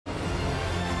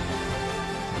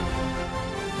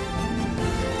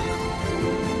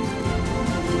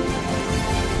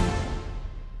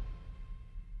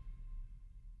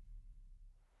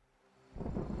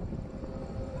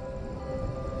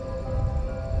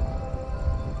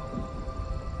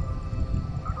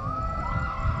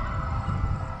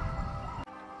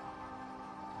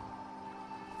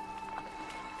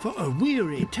For a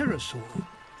weary pterosaur,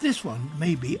 this one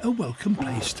may be a welcome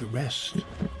place to rest.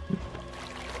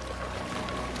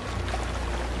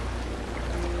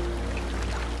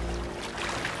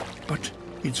 But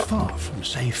it's far from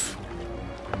safe.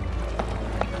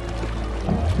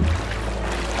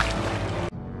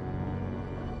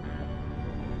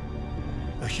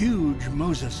 A huge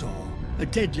mosasaur, a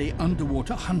deadly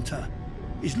underwater hunter,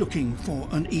 is looking for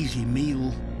an easy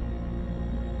meal.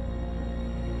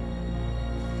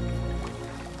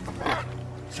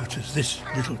 Such as this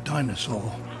little dinosaur,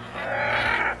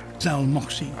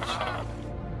 Zalmoxes.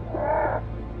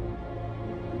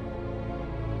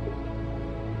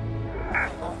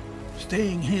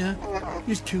 Staying here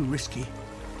is too risky.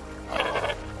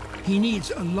 He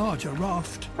needs a larger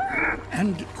raft,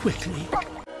 and quickly.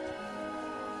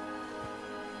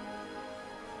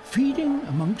 Feeding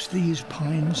amongst these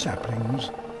pine saplings,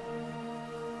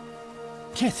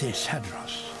 Tethys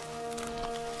hadros.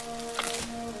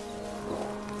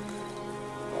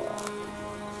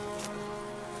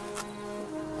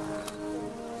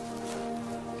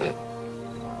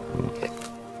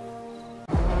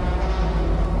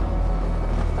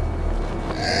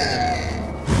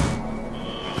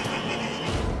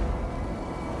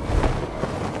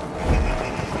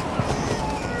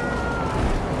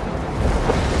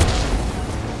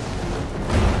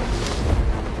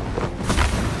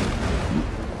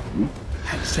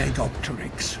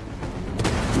 Segopteryx.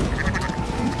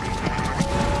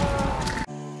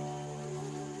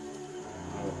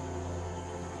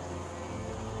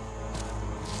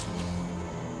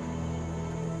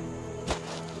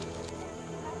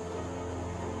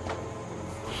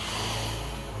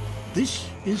 This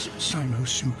is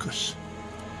Cynosuchus.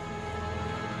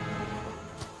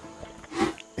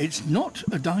 It's not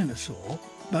a dinosaur,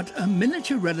 but a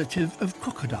miniature relative of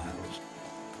crocodiles.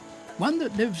 One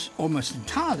that lives almost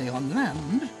entirely on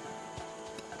land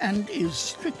and is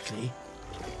strictly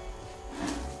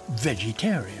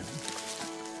vegetarian.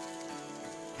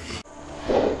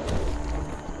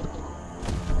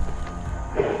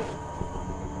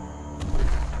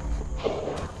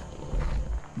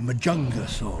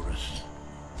 Majungasaurus,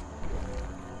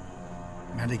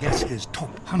 Madagascar's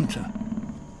top hunter.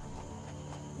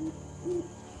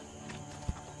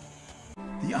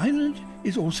 The island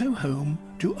is also home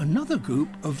to another group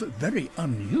of very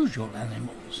unusual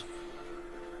animals.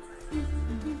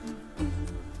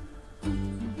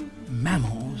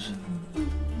 Mammals.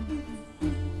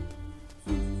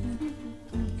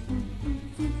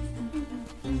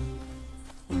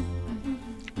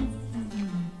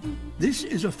 This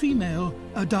is a female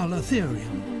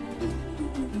Adalatherium.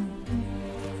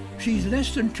 She's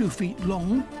less than 2 feet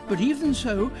long, but even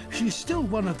so, she's still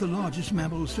one of the largest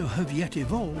mammals to have yet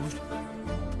evolved.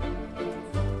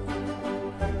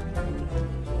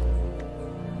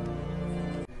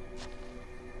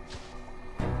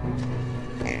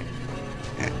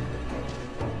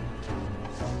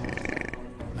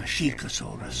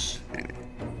 Mashikasaurus.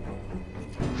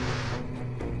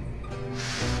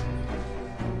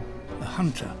 A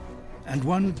hunter, and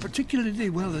one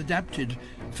particularly well adapted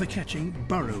for catching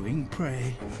burrowing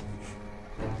prey.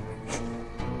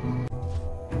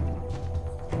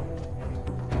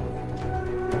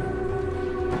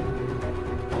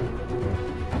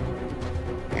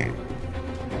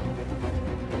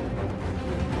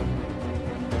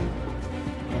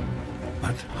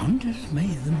 But hunters may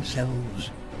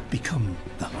themselves become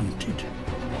the hunted.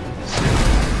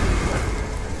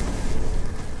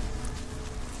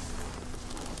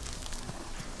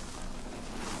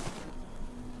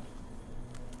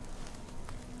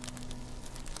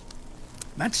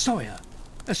 Matsoya,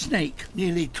 a snake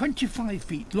nearly 25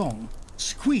 feet long,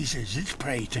 squeezes its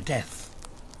prey to death.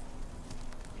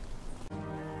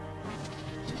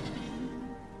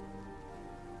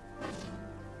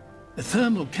 A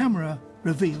thermal camera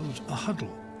reveals a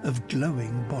huddle of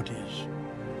glowing bodies.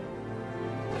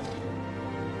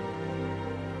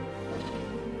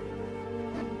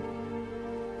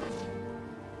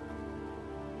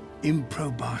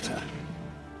 Improbata,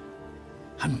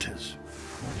 hunters.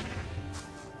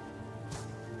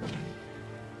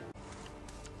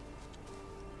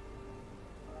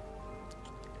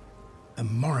 A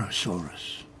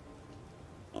Morosaurus.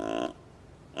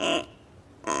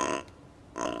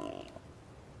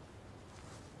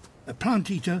 A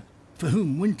plant eater for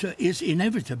whom winter is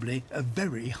inevitably a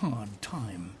very hard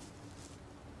time.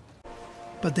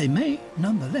 But they may,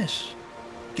 nonetheless,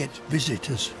 get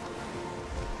visitors.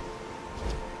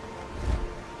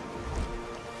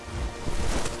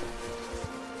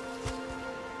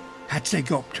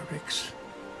 Hatzegopteryx.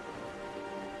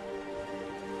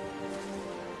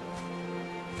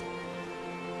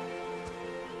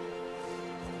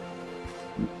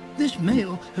 This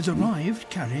male has arrived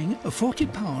carrying a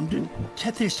 40-pound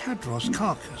Tethys hadros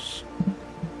carcass,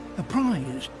 a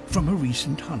prize from a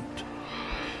recent hunt.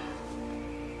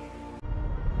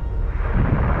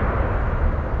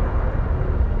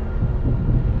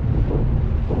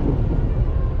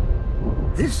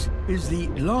 This is the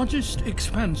largest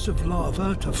expanse of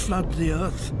lava to flood the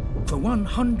Earth for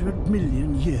 100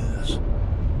 million years.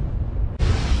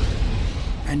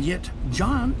 And yet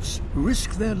giants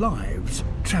risk their lives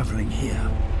travelling here.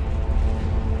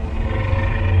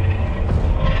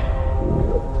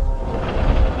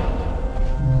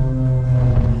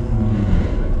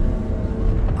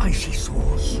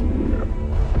 Ichthyosaurs.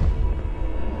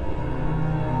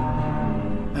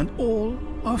 And all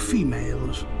are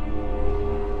females.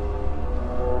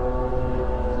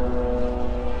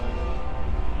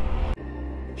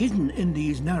 Hidden in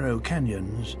these narrow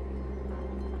canyons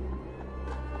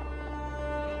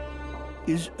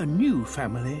is a new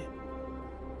family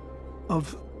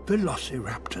of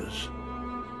velociraptors.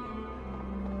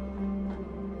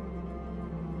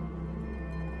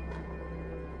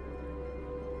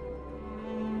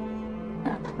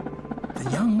 The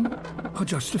young are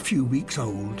just a few weeks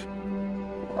old.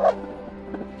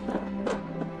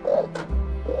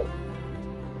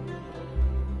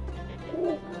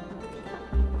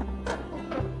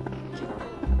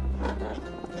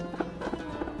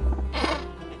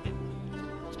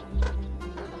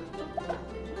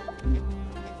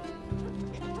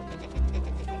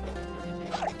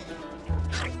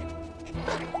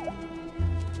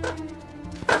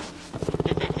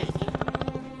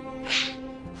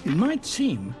 It might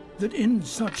seem that in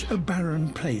such a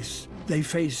barren place they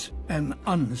face an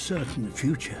uncertain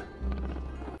future.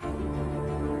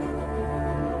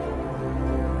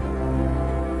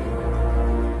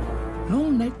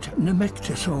 Long-necked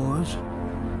nemectosaurs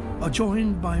are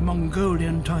joined by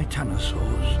Mongolian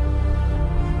titanosaurs.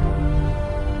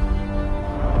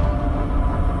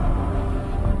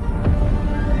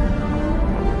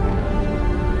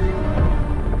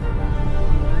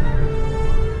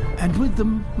 And with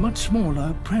them, much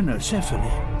smaller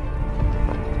prenocephali.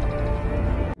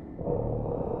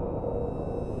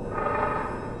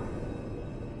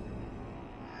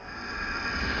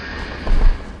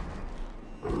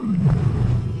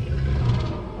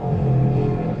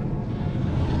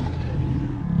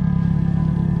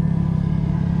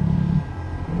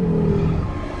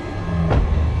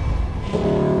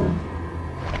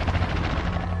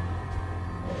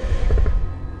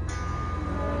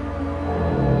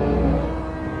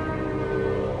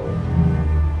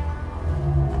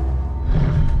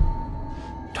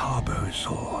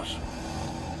 Tarbosaurs.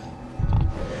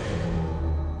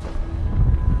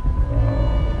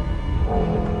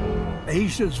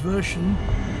 Asia's version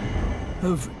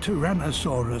of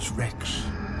Tyrannosaurus rex.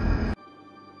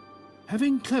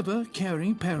 Having clever,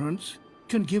 caring parents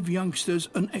can give youngsters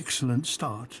an excellent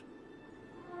start.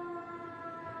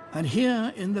 And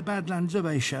here in the Badlands of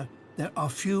Asia, there are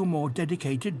few more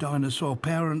dedicated dinosaur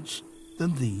parents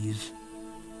than these.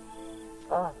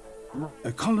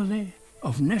 A colony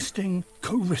of nesting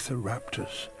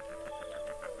Corythoraptors.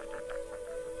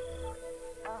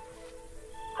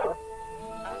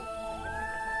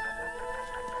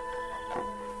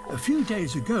 A few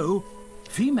days ago,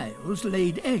 females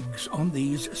laid eggs on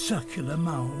these circular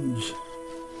mounds.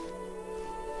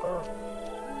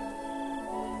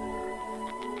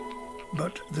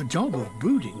 But the job of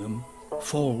brooding them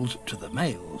falls to the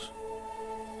males.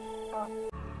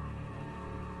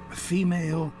 A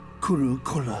female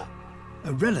Curucula,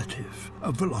 a relative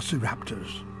of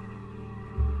velociraptors.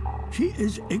 She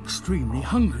is extremely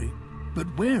hungry, but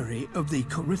wary of the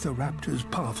Corythoraptor's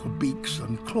powerful beaks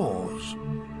and claws.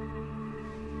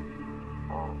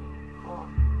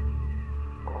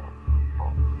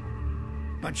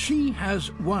 But she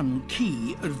has one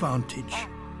key advantage.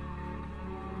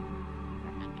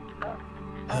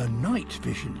 Her night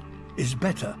vision is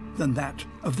better than that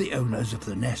of the owners of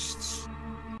the nests.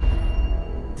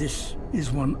 This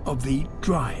is one of the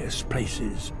driest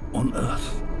places on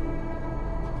Earth.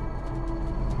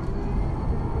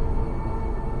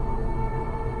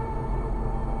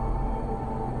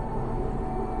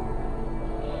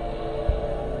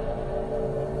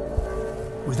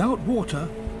 Without water,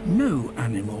 no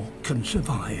animal can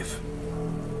survive.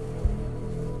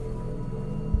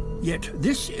 Yet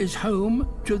this is home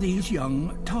to these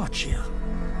young Tarchia.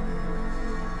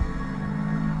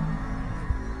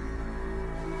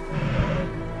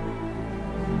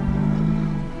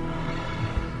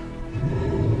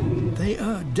 They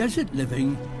are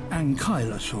desert-living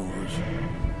ankylosaurs.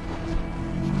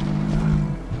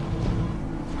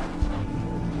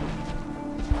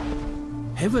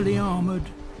 heavily armoured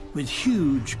with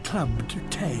huge clubbed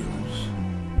tails.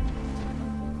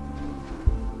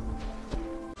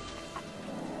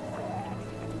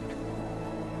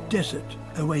 Desert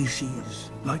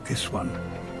oases like this one.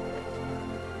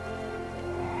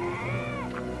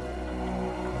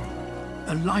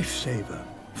 A lifesaver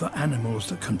for animals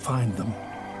that can find them.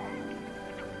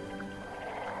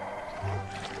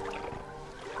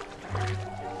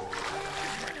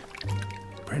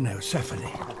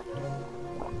 Prehistoric.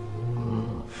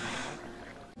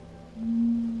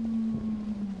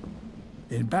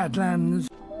 In Badlands,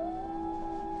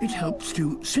 it helps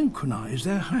to synchronize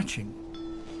their hatching.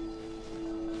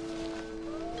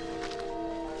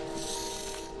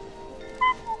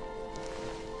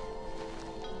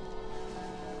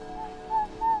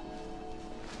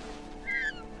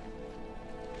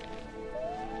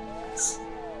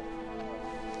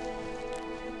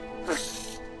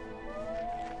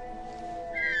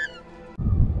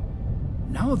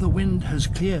 Now the wind has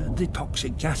cleared the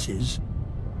toxic gases,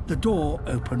 the door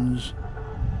opens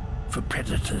for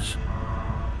predators.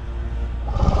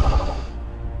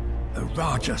 A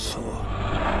Rajasaur.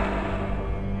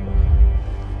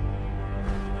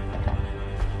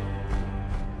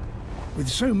 With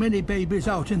so many babies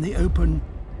out in the open,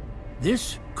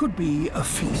 this could be a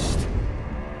feast.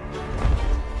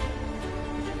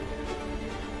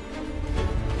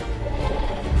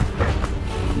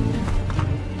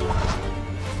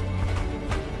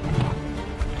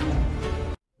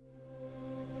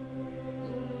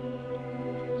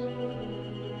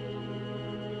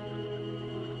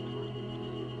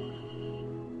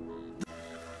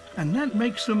 And that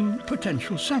makes them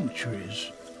potential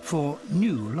sanctuaries for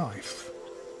new life.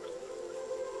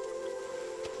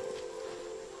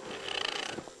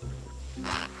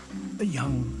 A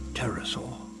young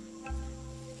pterosaur.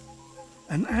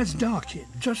 An Asdarkid,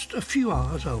 just a few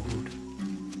hours old.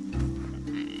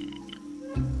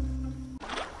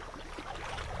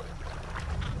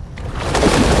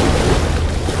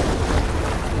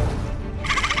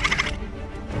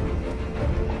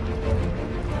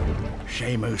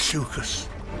 Shamosuchus,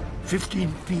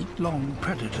 15 feet long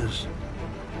predators.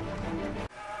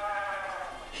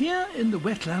 Here in the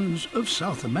wetlands of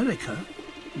South America,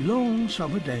 long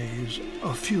summer days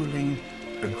are fueling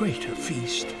a greater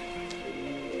feast.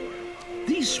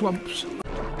 These swamps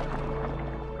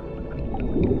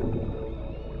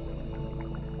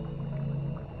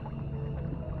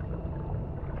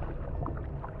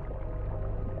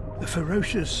a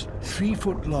ferocious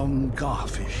 3-foot-long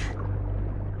garfish.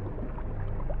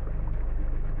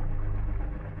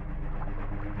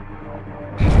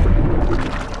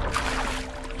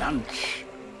 Lunch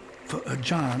for a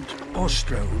giant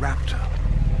Austroraptor.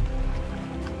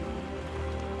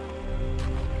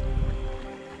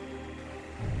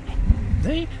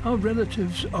 They are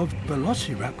relatives of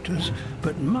velociraptors,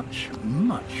 but much,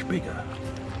 much bigger.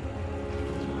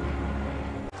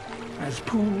 As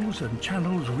pools and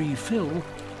channels refill,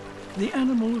 the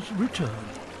animals return.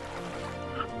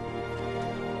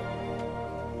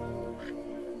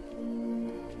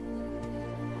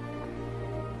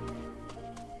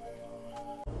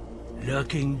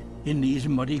 Lurking in these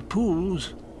muddy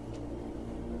pools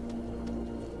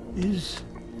is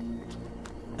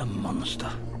a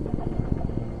monster.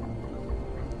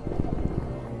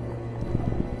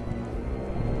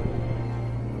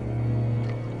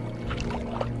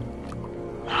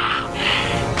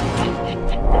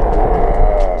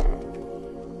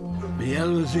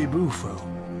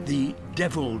 Beelzebufo, the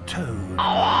devil toad.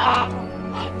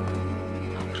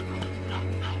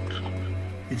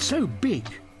 It's so big,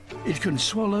 it can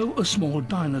swallow a small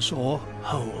dinosaur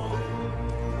whole.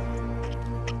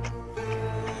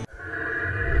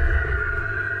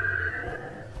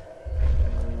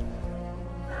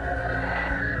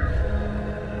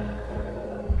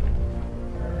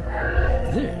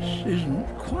 This isn't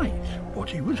quite what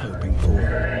he was hoping for.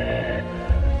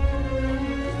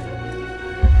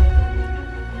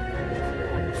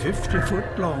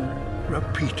 "50-foot-long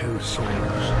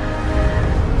Rapitosaurs.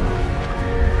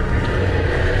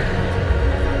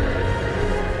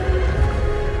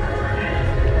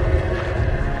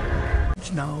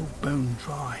 Now bone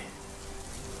dry.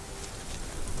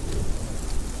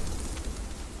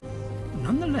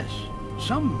 Nonetheless,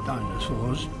 some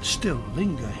dinosaurs still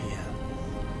linger here.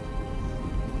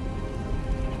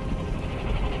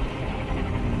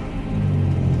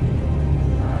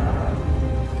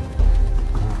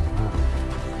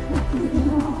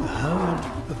 A herd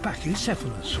of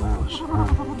Pachycephalosaurs.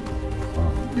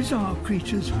 Bizarre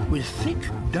creatures with thick,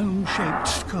 dome-shaped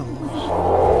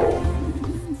skulls.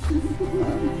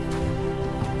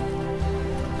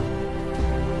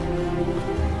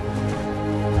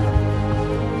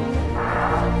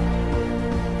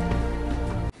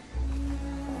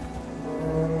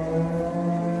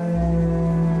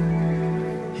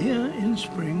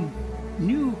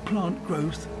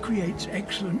 growth creates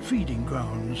excellent feeding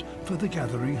grounds for the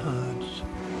gathering herds.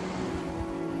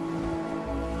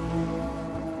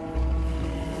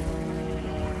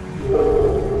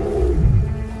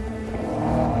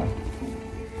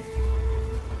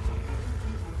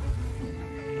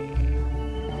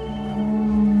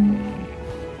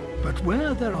 But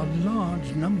where there are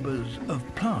large numbers of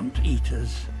plant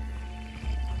eaters,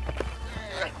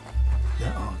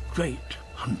 there are great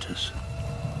hunters.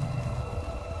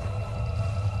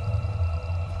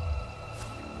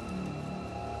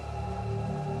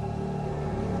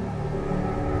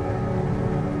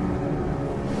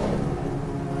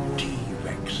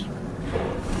 T-Rex,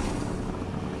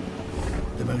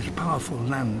 the most powerful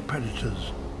land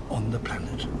predators on the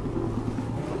planet.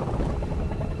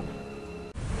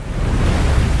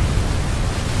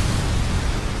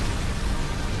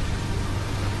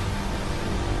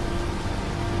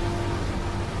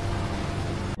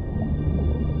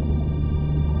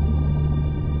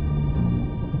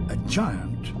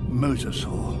 Giant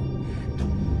mosasaur.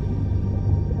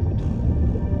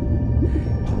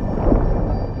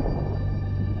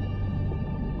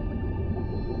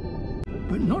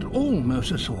 But not all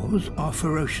mosasaurs are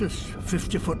ferocious,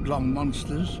 50-foot-long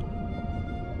monsters.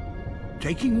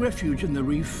 Taking refuge in the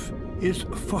reef is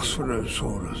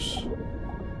Phosphorosaurus.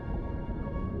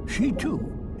 She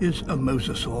too is a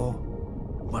mosasaur,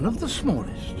 one of the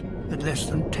smallest, at less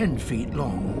than 10 feet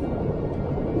long.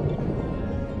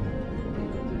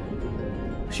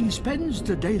 She spends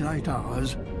the daylight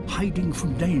hours hiding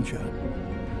from danger.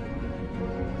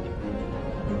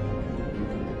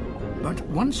 But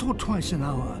once or twice an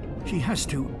hour, she has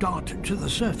to dart to the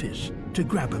surface to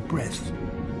grab a breath.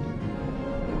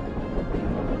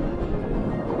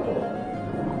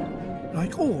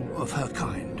 Like all of her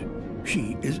kind,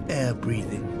 she is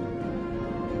air-breathing.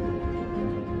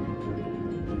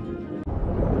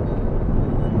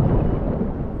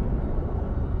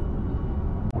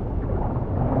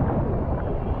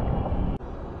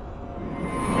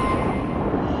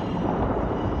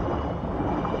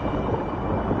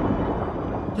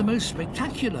 The most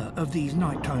spectacular of these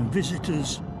nighttime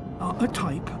visitors are a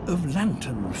type of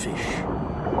lanternfish.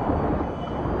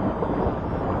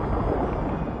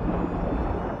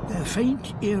 Their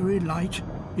faint, eerie light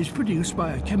is produced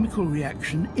by a chemical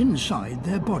reaction inside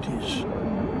their bodies.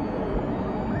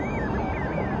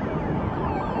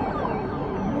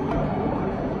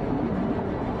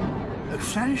 A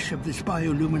flash of this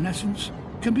bioluminescence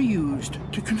can be used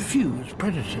to confuse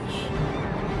predators.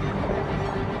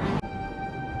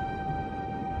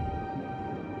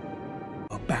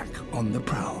 Back on the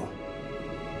prowl.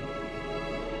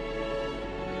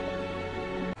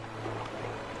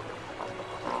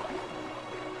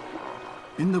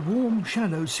 In the warm,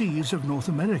 shallow seas of North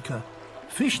America,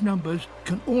 fish numbers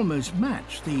can almost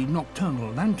match the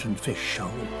nocturnal lanternfish shoal.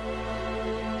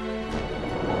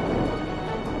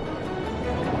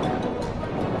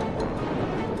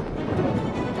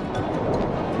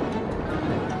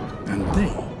 And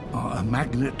they are a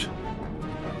magnet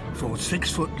for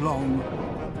 6-foot-long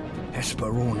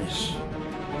Hesperornis.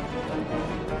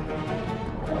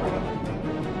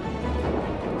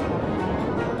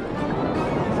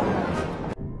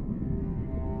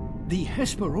 The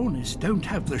Hesperornis don't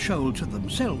have the shoal to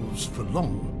themselves for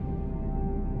long.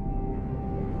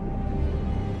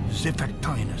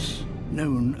 Ziphactinus,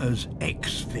 known as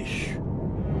X-fish.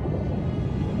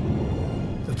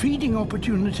 The feeding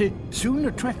opportunity soon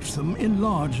attracts them in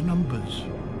large numbers.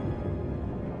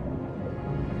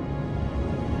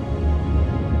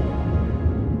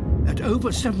 At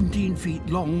over 17 feet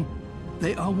long,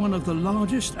 they are one of the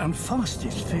largest and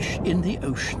fastest fish in the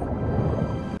ocean.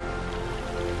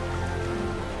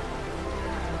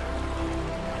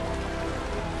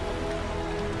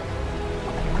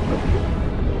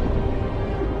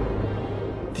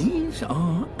 These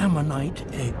are ammonite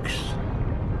eggs.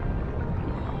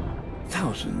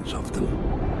 Thousands of them.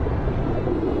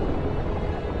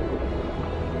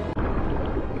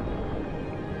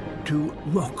 To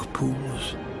rock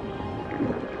pools.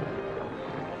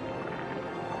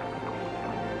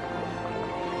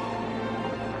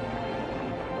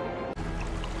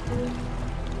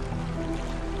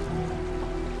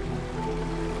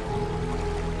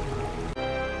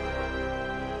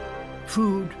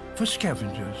 Food for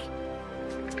scavengers,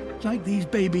 like these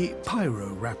baby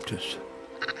pyroraptors.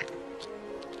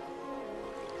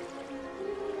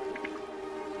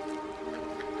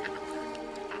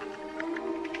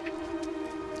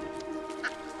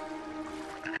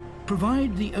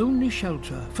 Provide the only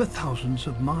shelter for thousands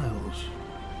of miles.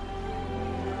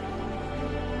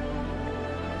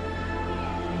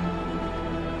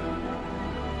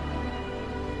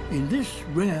 In this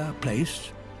rare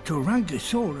place,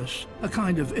 Tyrannosaurus, a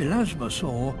kind of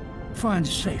elasmosaur,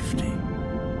 finds safety.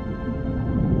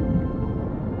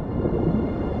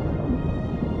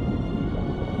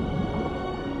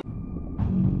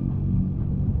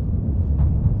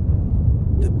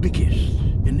 The biggest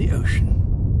in the ocean.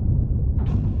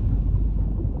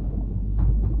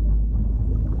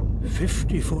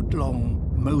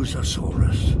 50-foot-long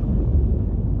Mosasaurus.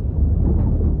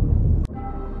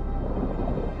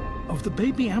 Of the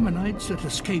baby ammonites that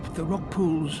escaped the rock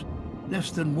pools, less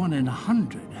than 1 in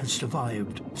 100 has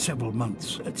survived several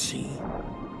months at sea.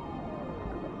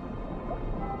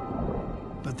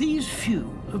 But these few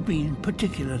have been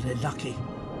particularly lucky.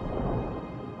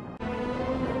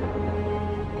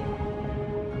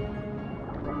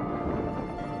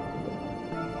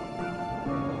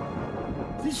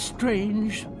 This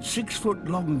strange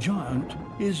 6-foot-long giant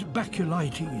is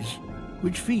Baculites,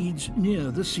 which feeds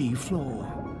near the sea floor.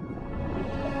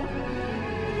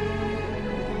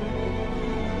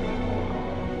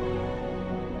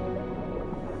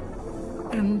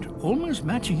 And almost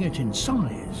matching it in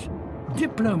size,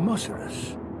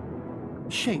 Diplomosaurus,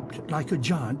 shaped like a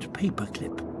giant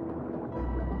paperclip.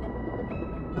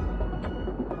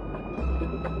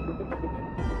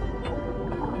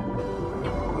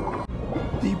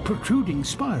 The protruding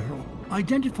spiral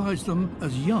identifies them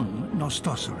as young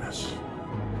Nostosaurus.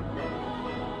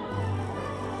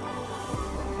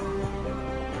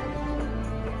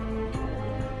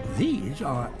 These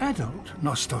are adult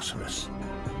Nostosaurus.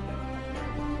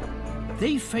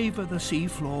 They favor the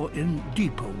seafloor in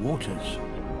deeper waters.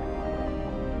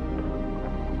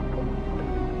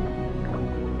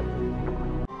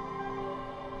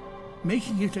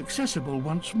 Making it accessible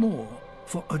once more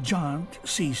for a giant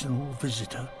seasonal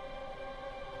visitor.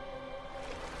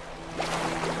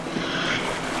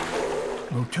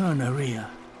 Roternaria,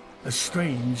 a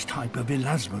strange type of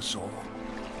elasmosaur.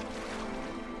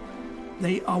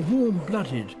 They are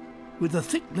warm-blooded, with a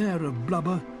thick layer of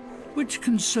blubber which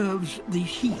conserves the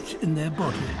heat in their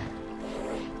body.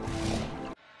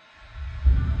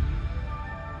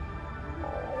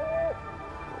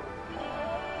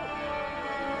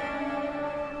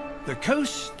 The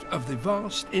coast of the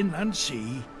vast inland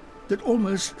sea that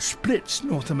almost splits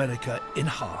North America in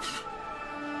half.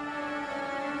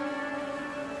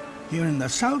 Here in the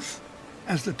south,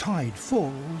 as the tide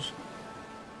falls,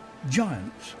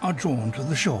 giants are drawn to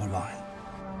the shoreline.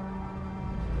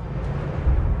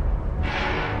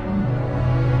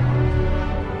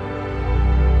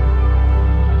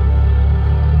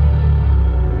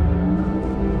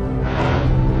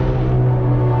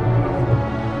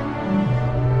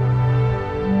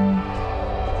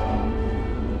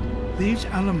 These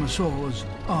alamosaurs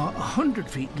are 100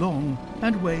 feet long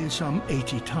and weigh some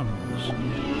 80 tons.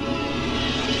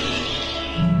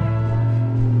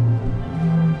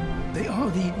 They are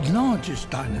the largest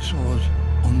dinosaurs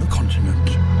on the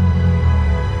continent.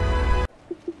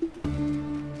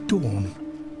 Dawn.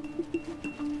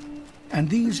 And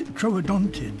these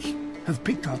troodontids have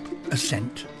picked up a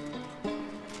scent.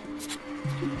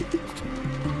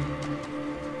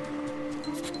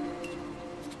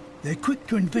 They're quick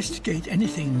to investigate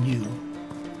anything new,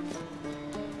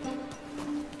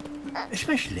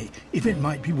 especially if it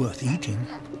might be worth eating.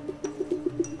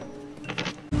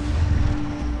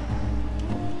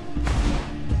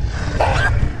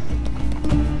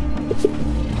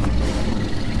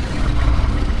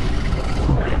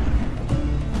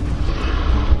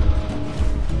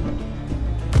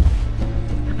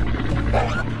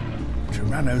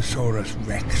 Tyrannosaurus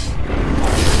rex.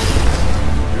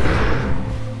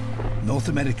 North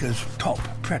America's top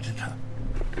predator.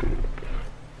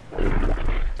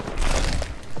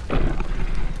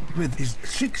 With his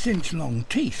 6-inch long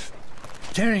teeth,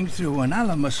 tearing through an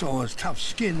alamosaur's tough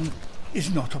skin is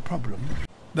not a problem.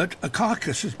 But a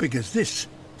carcass as big as this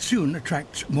soon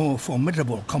attracts more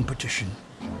formidable competition.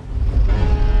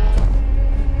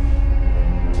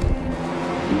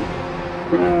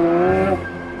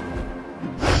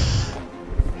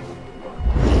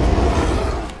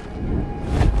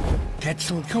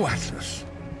 Quetzalcoatlus,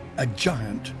 a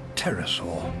giant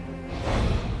pterosaur.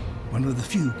 One of the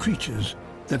few creatures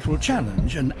that will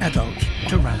challenge an adult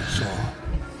tyrannosaur.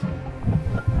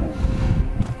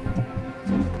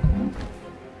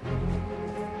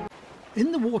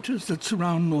 In the waters that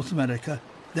surround North America,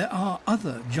 there are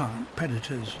other giant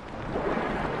predators.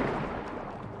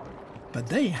 But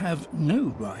they have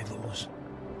no rivals.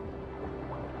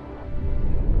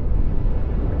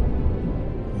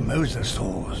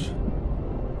 Mosasaurs.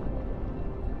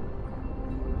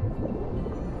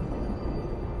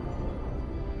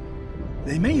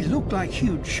 They may look like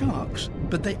huge sharks,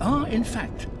 but they are in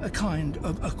fact a kind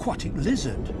of aquatic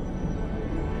lizard.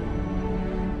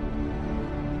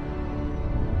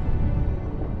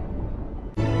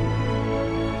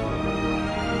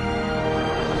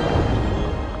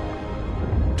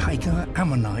 Tiger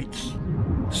ammonites,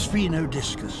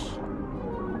 sphenodiscus.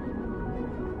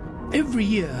 Every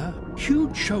year,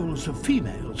 huge shoals of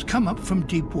females come up from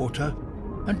deep water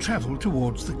and travel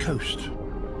towards the coast.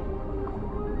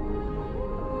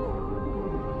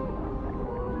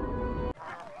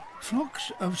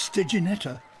 Flocks of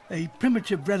Styginetta, a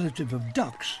primitive relative of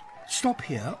ducks, stop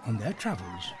here on their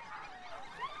travels.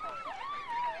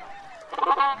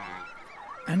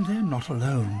 And they're not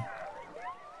alone.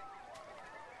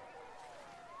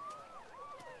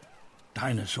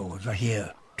 Dinosaurs are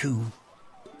here too.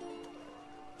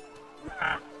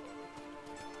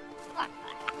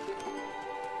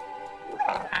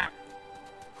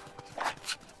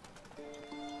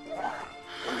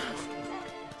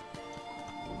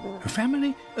 A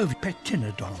family of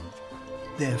Pectinodon.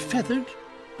 They're feathered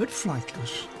but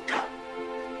flightless.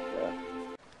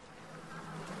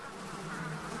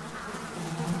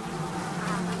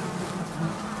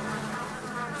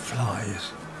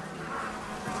 Flies.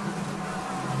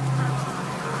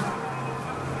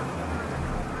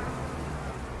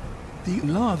 The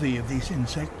larvae of these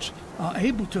insects are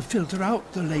able to filter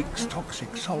out the lake's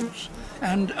toxic salts,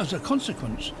 and as a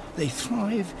consequence, they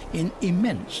thrive in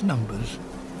immense numbers.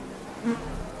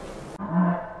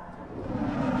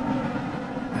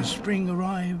 As spring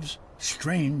arrives,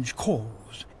 strange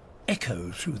calls echo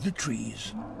through the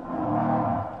trees.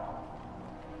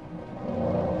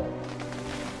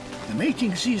 The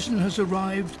mating season has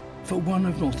arrived for one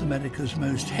of North America's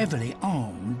most heavily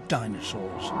armed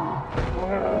dinosaurs.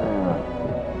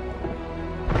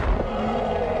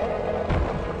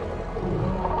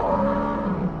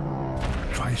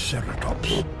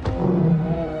 Triceratops.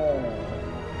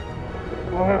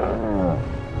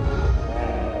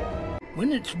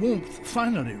 When its warmth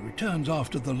finally returns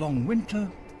after the long winter,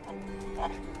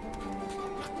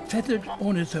 feathered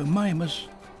ornithomimus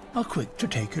are quick to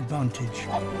take advantage.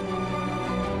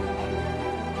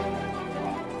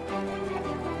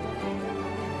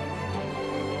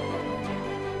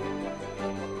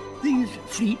 These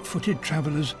fleet-footed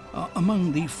travellers are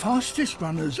among the fastest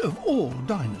runners of all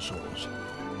dinosaurs,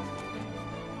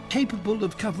 capable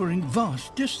of covering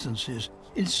vast distances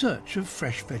in search of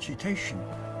fresh vegetation.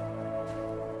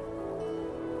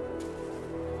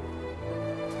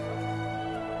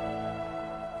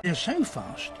 They're so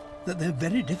fast that they're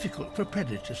very difficult for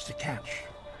predators to catch.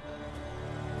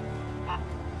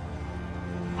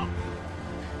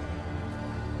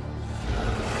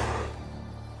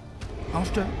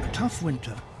 After a tough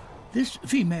winter, this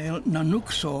female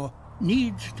Nanuqsaur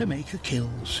needs to make a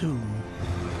kill soon.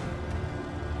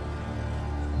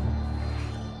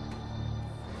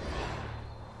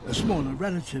 A smaller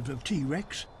relative of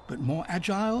T-Rex, but more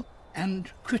agile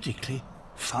and, critically,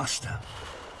 faster.